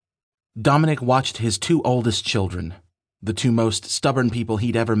Dominic watched his two oldest children, the two most stubborn people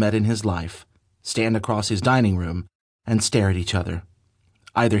he'd ever met in his life, stand across his dining room and stare at each other.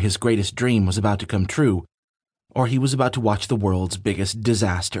 Either his greatest dream was about to come true, or he was about to watch the world's biggest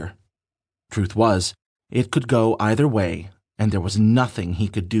disaster. Truth was, it could go either way, and there was nothing he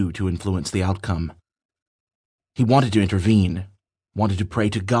could do to influence the outcome. He wanted to intervene, wanted to pray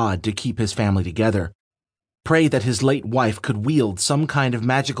to God to keep his family together, pray that his late wife could wield some kind of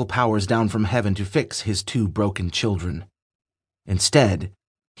magical powers down from heaven to fix his two broken children. Instead,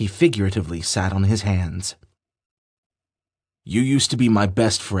 he figuratively sat on his hands. "You used to be my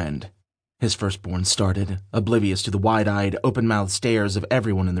best friend," his firstborn started, oblivious to the wide-eyed, open-mouthed stares of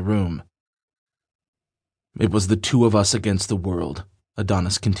everyone in the room. "It was the two of us against the world,"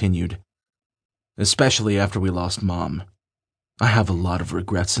 Adonis continued. "Especially after we lost Mom. I have a lot of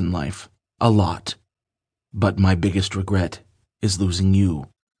regrets in life. A lot. But my biggest regret is losing you."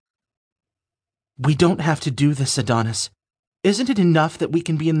 "We don't have to do this, Adonis. Isn't it enough that we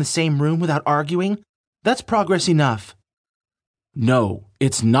can be in the same room without arguing? That's progress enough." "No,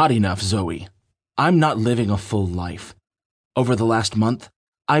 it's not enough, Zoe. I'm not living a full life. Over the last month,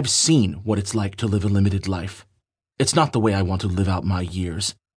 I've seen what it's like to live a limited life. It's not the way I want to live out my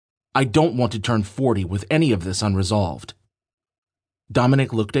years. I don't want to turn 40 with any of this unresolved."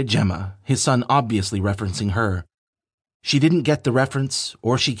 Dominic looked at Gemma, his son obviously referencing her. She didn't get the reference,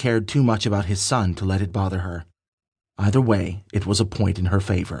 or she cared too much about his son to let it bother her. Either way, it was a point in her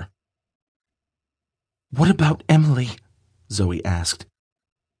favor. "What about Emily?" Zoe asked.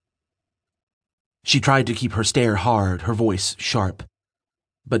 She tried to keep her stare hard, her voice sharp.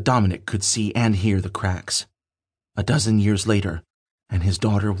 But Dominic could see and hear the cracks. A dozen years later, and his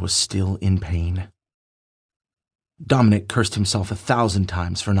daughter was still in pain. Dominic cursed himself 1,000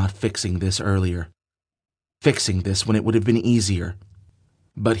 times for not fixing this earlier. Fixing this when it would have been easier.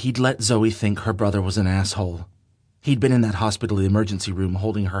 But he'd let Zoe think her brother was an asshole. He'd been in that hospital emergency room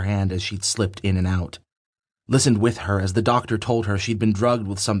holding her hand as she'd slipped in and out. Listened with her as the doctor told her she'd been drugged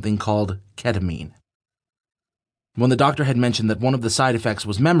with something called ketamine. When the doctor had mentioned that one of the side effects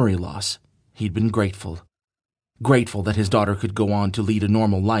was memory loss, he'd been grateful. Grateful that his daughter could go on to lead a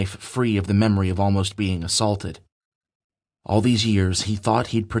normal life free of the memory of almost being assaulted. All these years, he thought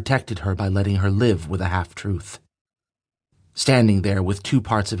he'd protected her by letting her live with a half-truth. Standing there with two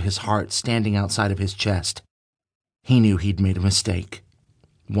parts of his heart standing outside of his chest, he knew he'd made a mistake,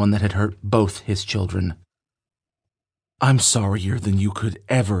 one that had hurt both his children. "I'm sorrier than you could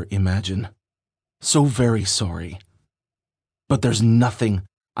ever imagine. So very sorry. But there's nothing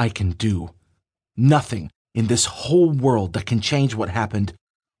I can do. Nothing in this whole world that can change what happened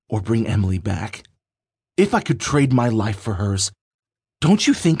or bring Emily back. If I could trade my life for hers, don't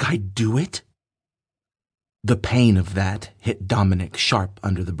you think I'd do it?" The pain of that hit Dominic sharp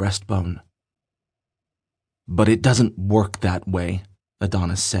under the breastbone. "But it doesn't work that way,"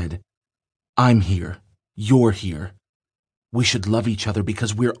 Adonis said. "I'm here. You're here. We should love each other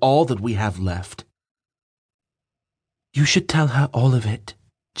because we're all that we have left." "You should tell her all of it,"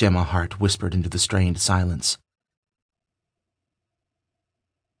 Gemma Hart whispered into the strained silence.